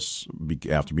Paris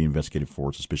after being investigated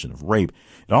for suspicion of rape,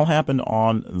 it all happened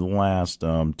on the last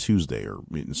Tuesday.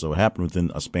 So it happened within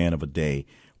a span of a day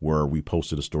where we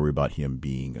posted a story about him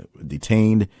being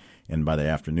detained. And by the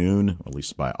afternoon, at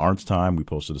least by our time, we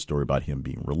posted a story about him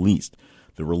being released.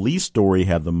 The release story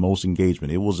had the most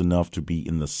engagement. It was enough to be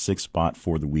in the 6th spot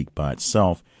for the week by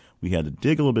itself. We had to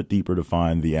dig a little bit deeper to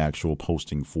find the actual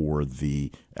posting for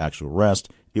the actual arrest.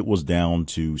 It was down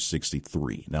to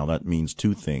 63. Now, that means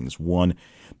 2 things. One,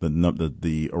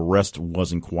 the arrest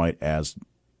wasn't quite as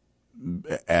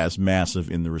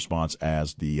massive in the response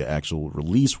as the actual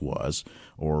release was,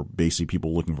 or basically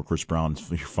people looking for Chris Brown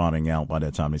finding out by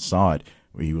that time they saw it,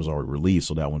 he was already released,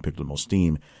 so that one picked up the most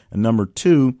steam. And number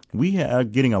 2, we are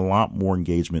getting a lot more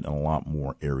engagement in a lot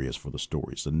more areas for the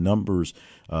stories. The numbers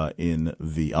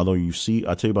although you see,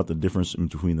 I'll tell you about the difference in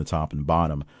between the top and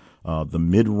bottom The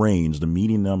mid-range, the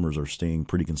median numbers are staying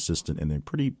pretty consistent, and they're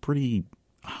pretty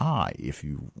high, if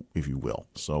you will.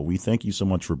 So we thank you so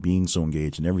much for being so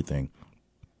engaged in everything.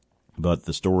 But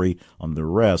the story on the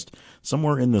rest,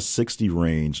 somewhere in the 60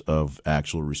 range of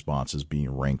actual responses being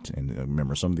ranked. And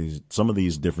remember, some of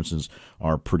these differences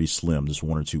are pretty slim, just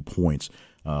 1 or 2 points.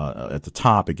 At the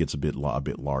top, it gets a bit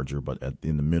larger, but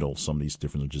in the middle, some of these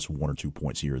differences are just 1 or 2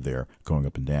 points here or there, going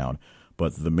up and down.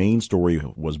 But the main story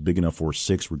was big enough for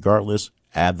 6 regardless.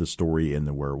 Add the story in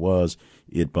where it was,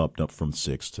 it bumped up from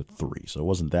 6 to 3. So it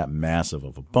wasn't that massive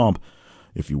of a bump,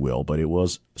 if you will, but it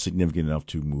was significant enough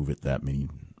to move it that many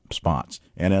spots.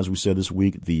 And as we said this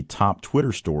week, the top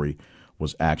Twitter story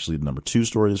was actually the number 2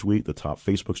 story this week. The top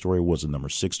Facebook story was the number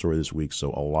 6 story this week.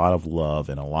 So a lot of love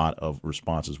and a lot of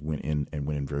responses went in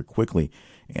very quickly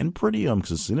and pretty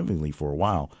significantly for a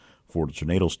while for the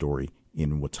tornado story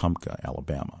in Wetumpka,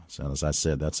 Alabama. So as I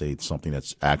said, that's something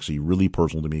that's actually really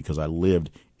personal to me because I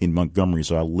lived in Montgomery,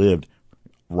 so I lived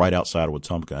right outside of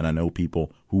Wetumpka, and I know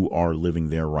people who are living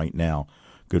there right now.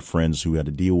 Good friends who had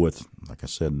to deal with, like I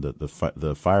said, the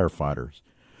firefighters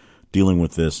dealing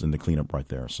with this and the cleanup right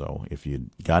there. So if you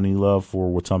got any love for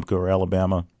Wetumpka or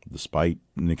Alabama, despite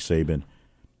Nick Saban,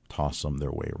 toss some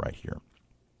their way right here.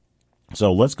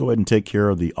 So let's go ahead and take care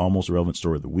of the almost relevant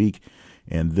story of the week.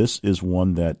 And this is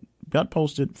one that got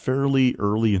posted fairly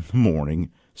early in the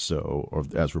morning. So, or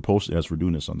as we're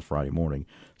doing this on the Friday morning.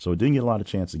 So it didn't get a lot of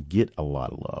chance to get a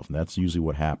lot of love. And that's usually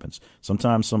what happens.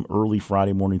 Sometimes some early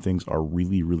Friday morning things are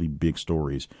really, really big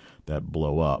stories that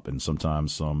blow up. And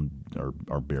sometimes some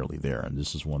are barely there. And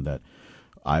this is one that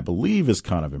I believe is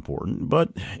kind of important,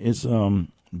 but it's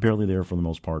barely there for the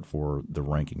most part for the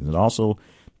rankings. It also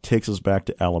takes us back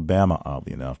to Alabama,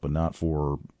 oddly enough, but not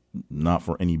for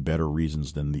any better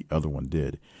reasons than the other one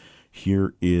did.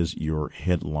 Here is your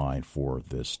headline for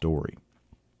this story.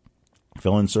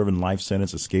 Felon serving life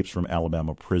sentence escapes from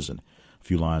Alabama prison. A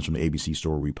few lines from the ABC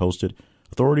story reposted.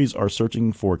 Authorities are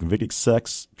searching for a convicted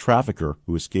sex trafficker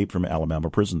who escaped from Alabama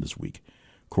prison this week.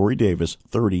 Corey Davis,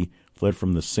 30, fled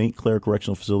from the St. Clair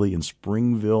Correctional Facility in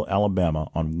Springville, Alabama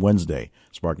on Wednesday,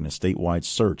 sparking a statewide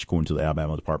search, according to the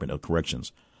Alabama Department of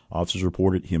Corrections. Officers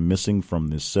reported him missing from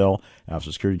this cell after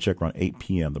a security check around 8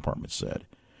 p.m., the department said.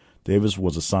 Davis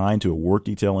was assigned to a work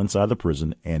detail inside the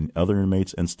prison, and other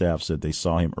inmates and staff said they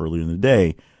saw him earlier in the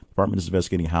day. The department is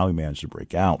investigating how he managed to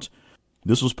break out.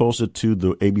 This was posted to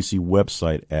the ABC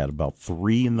website at about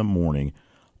 3 in the morning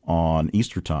on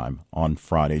Easter time on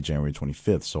Friday, January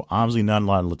 25th. So obviously not a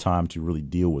lot of time to really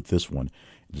deal with this one.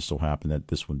 It just so happened that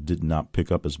this one did not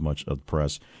pick up as much of the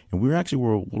press. And we were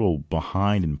a little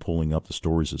behind in pulling up the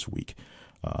stories this week.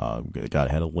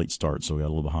 Had a late start, so we got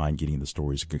a little behind getting the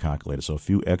stories calculated. So a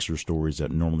few extra stories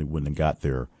that normally wouldn't have got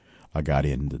there, I got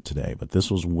in today. But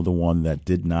this was the one that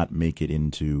did not make it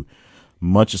into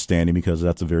much of standing because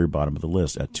that's the very bottom of the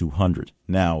list at 200.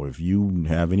 Now, if you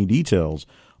have any details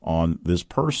on this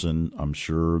person, I'm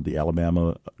sure the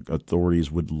Alabama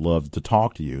authorities would love to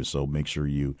talk to you. So make sure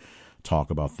you talk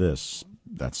about this.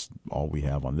 That's all we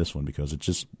have on this one because it's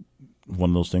just one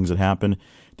of those things that happened.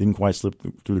 Didn't quite slip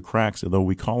through the cracks, although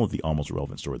we call it the almost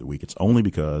relevant story of the week. It's only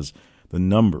because the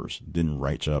numbers didn't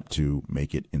reach up to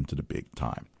make it into the big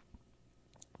time.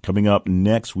 Coming up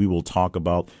next, we will talk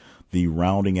about the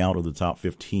rounding out of the top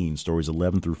 15, stories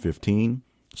 11 through 15,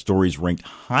 stories ranked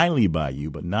highly by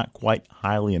you, but not quite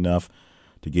highly enough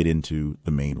to get into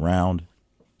the main round.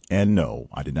 And no,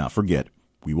 I did not forget,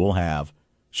 we will have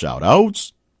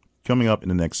shout-outs coming up in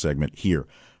the next segment here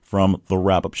from The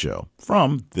Wrap-Up Show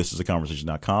from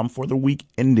thisisaconversation.com for the week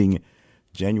ending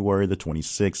January the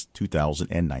 26th,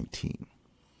 2019.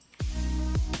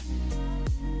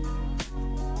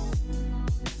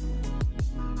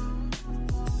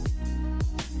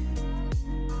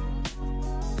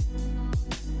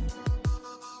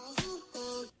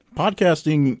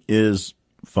 Podcasting is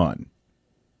fun.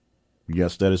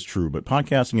 Yes, that is true, but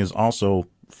podcasting is also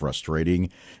frustrating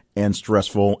and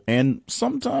stressful and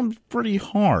sometimes pretty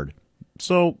hard.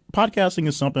 So podcasting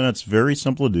is something that's very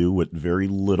simple to do with very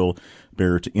little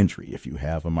barrier to entry. If you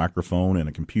have a microphone and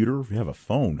a computer, if you have a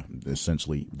phone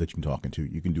essentially that you can talk into,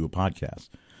 you can do a podcast.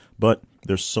 But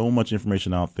there's so much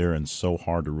information out there and so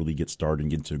hard to really get started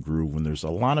and get into a groove when there's a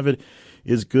lot of it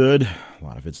is good, a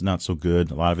lot of it's not so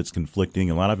good, a lot of it's conflicting,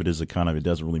 a lot of it is it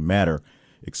doesn't really matter,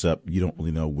 except you don't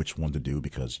really know which one to do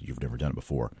because you've never done it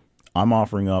before. I'm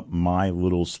offering up my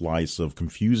little slice of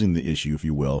confusing the issue, if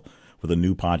you will, with a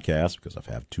new podcast, because I've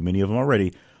had too many of them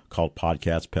already, called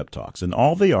Podcast Pep Talks. And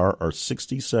all they are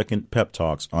 60-second pep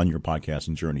talks on your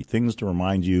podcasting journey. Things to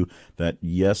remind you that,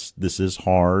 yes, this is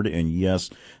hard, and yes,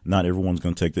 not everyone's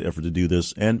going to take the effort to do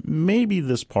this. And maybe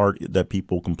this part that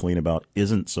people complain about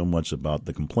isn't so much about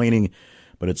the complaining,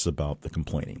 but it's about the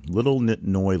complaining. Little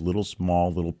nitnoy, little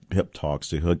small, little pep talks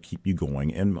to keep you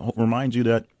going and remind you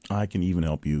that I can even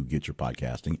help you get your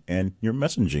podcasting and your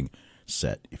messaging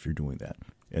set if you're doing that.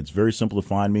 It's very simple to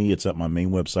find me. It's at my main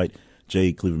website,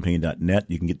 jclevelandpayne.net.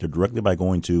 You can get there directly by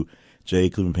going to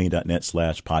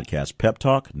jclevelandpayne.net/podcast pep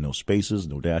talk. No spaces,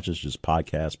 no dashes, just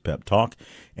podcast pep talk.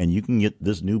 And you can get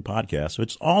this new podcast. So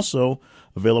it's also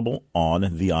available on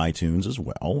the iTunes as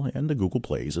well and the Google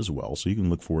Plays as well. So you can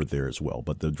look for it there as well.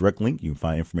 But the direct link, you can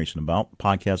find information about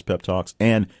podcast pep talks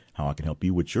and how I can help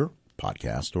you with your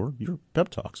podcast or your pep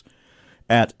talks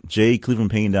at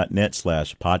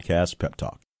jclevelandpayne.net/podcast pep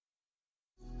talk.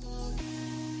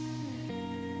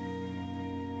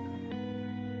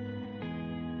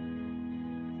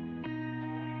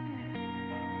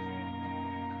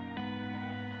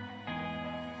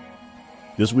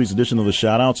 This week's edition of the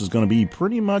Shoutouts is going to be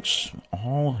pretty much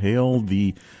all hail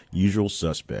the usual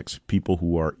suspects. People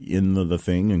who are in the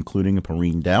thing, including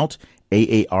Perrine Doubt,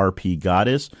 AARP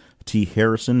Goddess, T.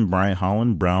 Harrison, Brian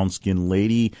Holland, Brown Skin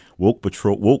Lady,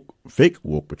 Fake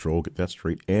Woke Patrol, get that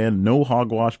straight, and No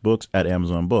Hogwash Books at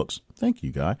Amazon Books. Thank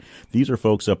you, Guy. These are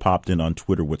folks that popped in on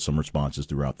Twitter with some responses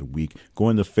throughout the week.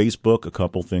 Going to Facebook, a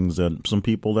couple things that some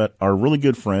people that are really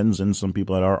good friends and some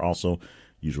people that are also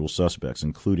usual suspects,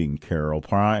 including Carl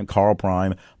Prime,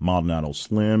 Maldonado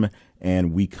Slim,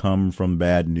 and We Come From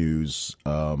Bad News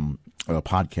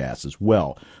podcasts as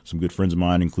well. Some good friends of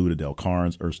mine include Adele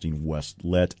Carnes, Erstine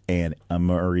Westlet, and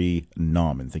Amari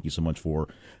Nauman. Thank you so much for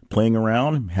playing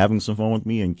around, having some fun with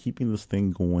me, and keeping this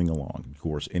thing going along. Of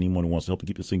course, anyone who wants to help to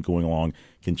keep this thing going along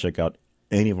can check out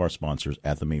any of our sponsors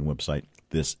at the main website,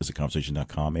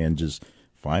 thisisaconversation.com, and just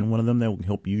find one of them that will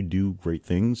help you do great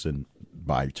things, and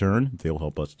by turn, they'll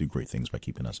help us do great things by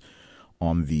keeping us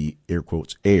on the air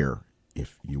quotes air,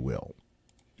 if you will.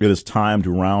 It is time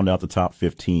to round out the top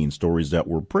 15 stories that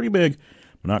were pretty big,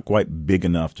 but not quite big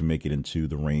enough to make it into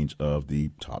the range of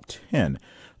the top 10.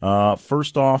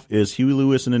 First off is Huey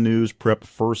Lewis in the news, prep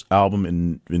first album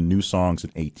in new songs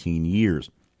in 18 years.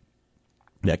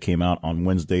 That came out on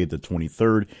Wednesday, the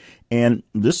 23rd. And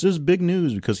this is big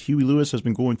news because Huey Lewis has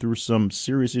been going through some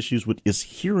serious issues with his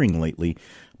hearing lately.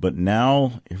 But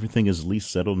now everything is at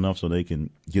least settled enough so they can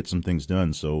get some things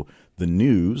done. So the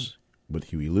news with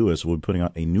Huey Lewis will be putting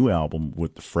out a new album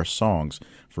with the fresh songs,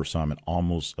 first time in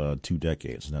almost 2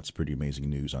 decades. And that's pretty amazing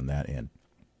news on that end.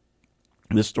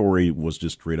 This story was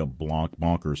just straight up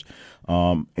bonkers.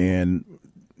 And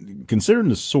considering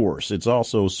the source, it's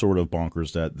also sort of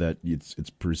bonkers that it's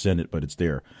presented, but it's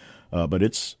there. But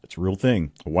it's a real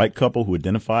thing. A white couple who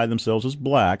identify themselves as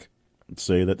black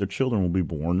say that their children will be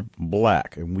born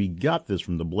black. And we got this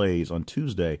from The Blaze on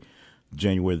Tuesday,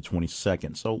 January the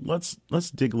 22nd. So let's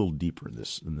dig a little deeper in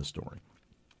this story.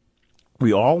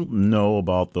 We all know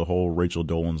about the whole Rachel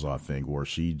Dolezal thing where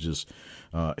she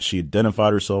she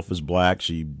identified herself as black.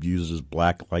 She uses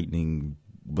blacking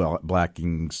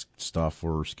stuff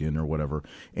for her skin or whatever.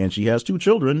 And she has 2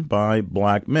 children by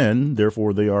black men.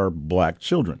 Therefore, they are black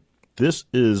children. This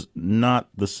is not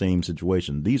the same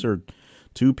situation. These are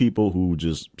 2 people who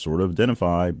just sort of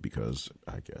identify, because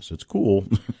I guess it's cool,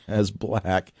 as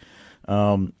black.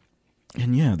 And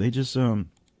yeah, they just,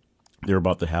 they're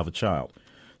about to have a child.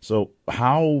 So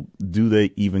how do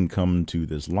they even come to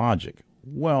this logic?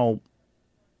 Well,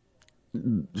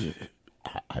 I'm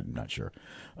not sure.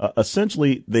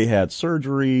 Essentially, they had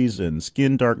surgeries and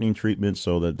skin darkening treatments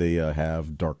so that they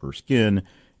have darker skin,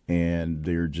 and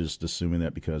they're just assuming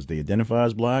that because they identify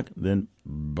as black, then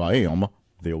bam,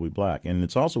 they'll be black. And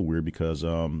it's also weird because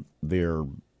they're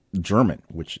German,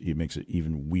 which it makes it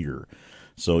even weirder.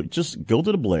 So just go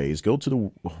to The Blaze, go to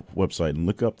the website and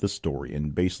look up this story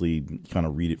and basically kind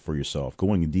of read it for yourself.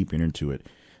 Going deeper into it,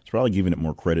 it's probably giving it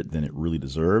more credit than it really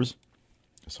deserves.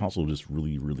 It's also just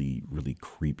really, really, really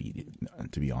creepy,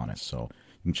 to be honest. So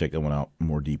you can check that one out in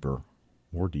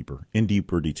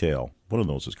deeper detail. One of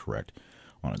those is correct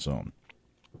on its own.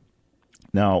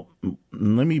 Now,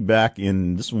 let me back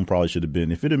in. This one probably should have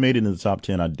been, if it had made it in the top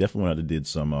 10, I definitely would have did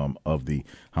some of the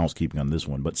housekeeping on this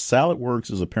one. But Salad Works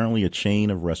is apparently a chain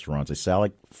of restaurants, a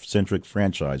salad-centric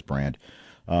franchise brand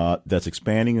that's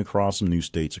expanding across some new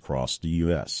states across the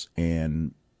U.S.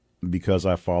 And because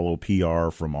I follow PR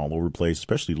from all over the place,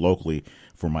 especially locally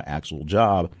for my actual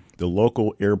job, the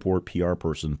local airport PR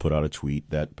person put out a tweet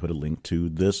that put a link to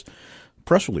this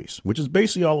press release, which is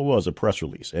basically all it was, a press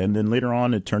release. And then later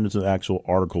on, it turned into actual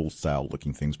article style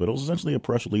looking things, but it was essentially a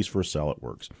press release for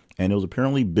SaladWorks. And it was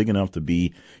apparently big enough to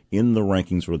be in the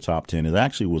rankings for the top 10. It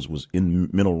actually was in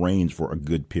middle range for a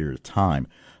good period of time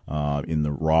in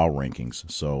the raw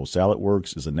rankings. So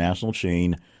SaladWorks is a national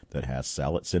chain that has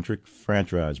salad-centric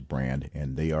franchise brand,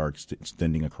 and they are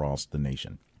extending across the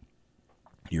nation.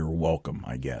 You're welcome,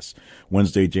 I guess.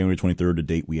 Wednesday, January 23rd, the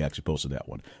date we actually posted that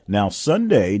one. Now,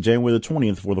 Sunday, January the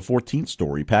 20th, for the 14th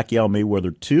story, Pacquiao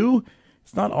Mayweather 2.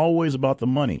 It's not always about the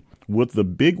money. With the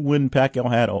big win Pacquiao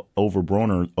had over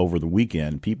Broner over the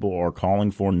weekend, people are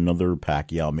calling for another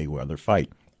Pacquiao Mayweather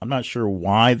fight. I'm not sure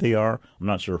why they are. I'm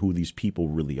not sure who these people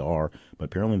really are, but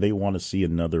apparently they want to see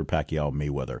another Pacquiao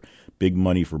Mayweather. Big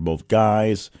money for both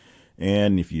guys.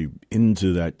 And if you're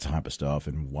into that type of stuff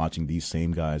and watching these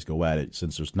same guys go at it,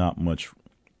 since there's not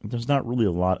really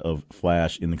a lot of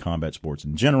flash in the combat sports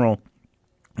in general,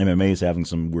 MMA is having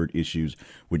some weird issues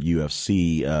with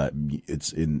UFC.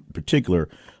 It's in particular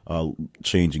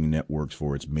changing networks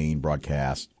for its main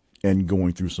broadcast and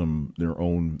going through their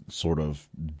own sort of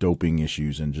doping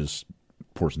issues and just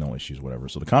personnel issues, whatever.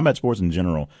 So the combat sports in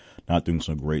general not doing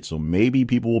so great. So maybe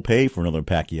people will pay for another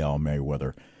Pacquiao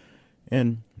Mayweather.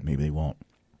 And maybe they won't.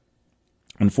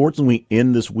 Unfortunately, we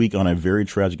end this week on a very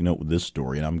tragic note with this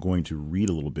story, and I'm going to read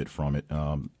a little bit from it,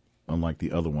 unlike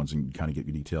the other ones, and kind of give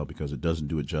you detail because it doesn't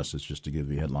do it justice just to give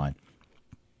the headline.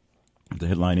 The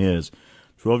headline is,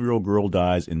 12-year-old girl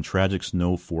dies in tragic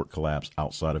snow fort collapse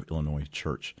outside of Illinois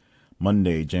church.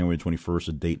 Monday, January 21st,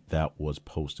 a date that was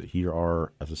posted. Here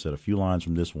are, as I said, a few lines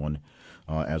from this one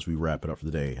as we wrap it up for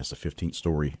the day. It's the 15th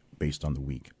story based on the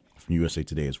week. From USA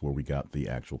Today is where we got the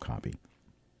actual copy.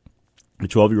 The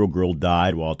 12-year-old girl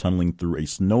died while tunneling through a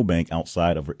snowbank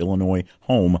outside of her Illinois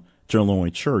home to Illinois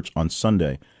church on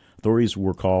Sunday. Authorities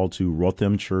were called to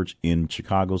Rothem Church in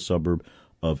Chicago's suburb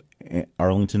of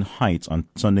Arlington Heights on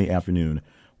Sunday afternoon,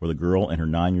 where the girl and her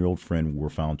 9-year-old friend were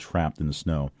found trapped in the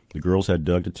snow. The girls had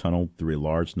dug a tunnel through a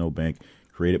large snowbank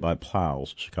created by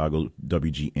plows, Chicago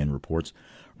WGN reports.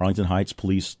 Arlington Heights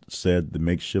police said the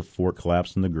makeshift fort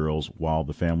collapsed on the girls while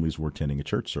the families were attending a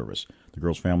church service. The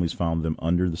girls' families found them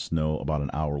under the snow about an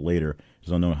hour later. It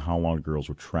is unknown how long the girls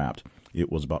were trapped.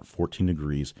 It was about 14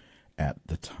 degrees at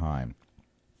the time.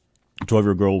 The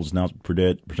 12-year-old girl was now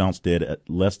pronounced dead at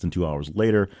less than 2 hours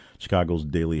later. Chicago's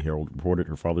Daily Herald reported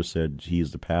her father said he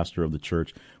is the pastor of the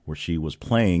church where she was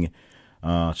playing.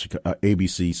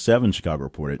 ABC 7 Chicago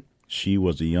reported. She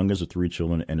was the youngest of 3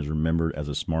 children and is remembered as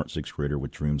a smart 6th grader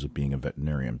with dreams of being a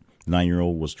veterinarian. The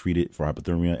 9-year-old was treated for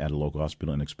hypothermia at a local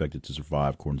hospital and expected to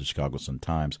survive, according to Chicago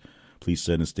Sun-Times. Police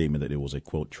said in a statement that it was a,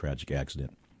 quote, tragic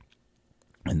accident.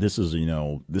 And this is,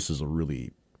 a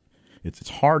really, it's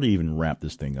hard to even wrap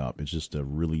this thing up. It's just a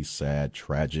really sad,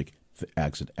 tragic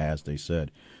accident, as they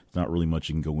said. There's not really much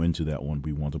you can go into that one.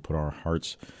 We want to put our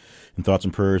hearts and thoughts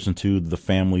and prayers into the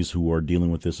families who are dealing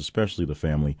with this, especially the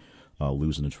family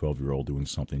losing a 12-year-old doing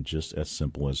something just as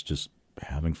simple as just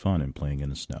having fun and playing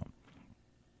in the snow.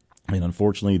 And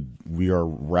unfortunately, we are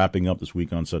wrapping up this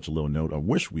week on such a low note. I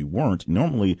wish we weren't.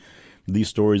 Normally, these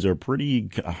stories are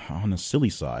pretty on the silly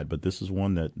side, but this is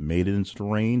one that made it into the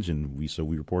range, and we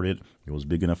reported it. It was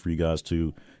big enough for you guys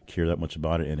to care that much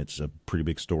about it, and it's a pretty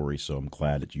big story, so I'm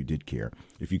glad that you did care.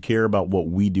 If you care about what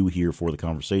we do here for the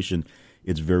conversation,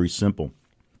 it's very simple.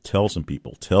 Tell some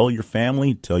people. Tell your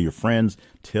family, tell your friends,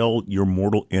 tell your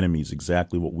mortal enemies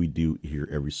exactly what we do here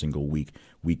every single week.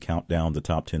 We count down the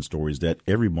top 10 stories that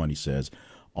everybody says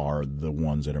are the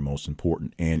ones that are most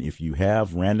important. And if you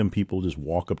have random people just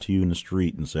walk up to you in the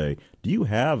street and say, do you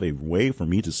have a way for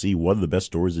me to see what are the best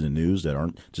stories in the news that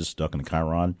aren't just stuck in a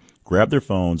chyron? Grab their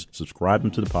phones, subscribe them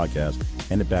to the podcast,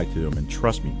 hand it back to them, and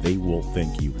trust me, they will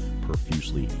thank you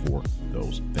profusely for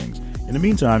those things. In the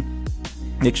meantime,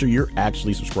 make sure you're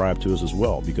actually subscribed to us as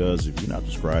well, because if you're not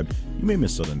subscribed, you may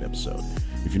miss out on an episode.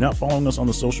 If you're not following us on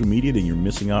the social media, then you're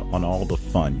missing out on all the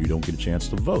fun. You don't get a chance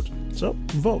to vote. So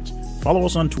vote. Follow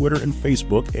us on Twitter and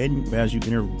Facebook, and as you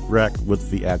interact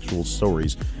with the actual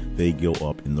stories, they go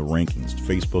up in the rankings.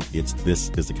 Facebook, it's This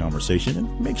Is the Conversation,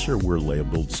 and make sure we're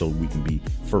labeled so we can be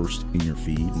first in your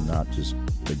feed and not just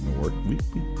ignored. We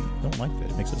don't like that.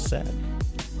 It makes us sad.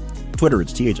 Twitter,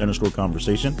 it's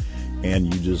th_conversation.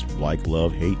 And you just like,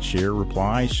 love, hate, share,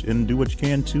 reply, and do what you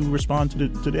can to respond to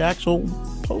the actual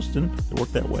post, and it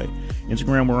worked that way.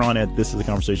 Instagram, we're on at This Is a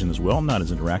Conversation as well, not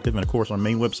as interactive. And of course, our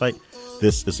main website,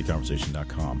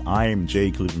 thisisaconversation.com. I am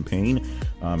Jay Cleveland Payne.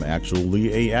 I'm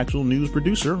actually a actual news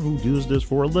producer who does this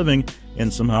for a living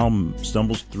and somehow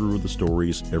stumbles through the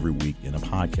stories every week in a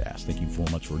podcast. Thank you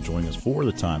so much for joining us for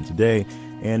the time today.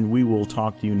 And we will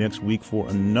talk to you next week for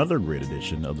another great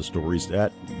edition of the stories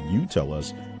that you tell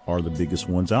us are the biggest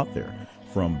ones out there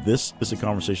from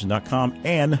thisisaconversation.com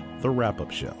and The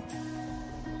Wrap-Up Show.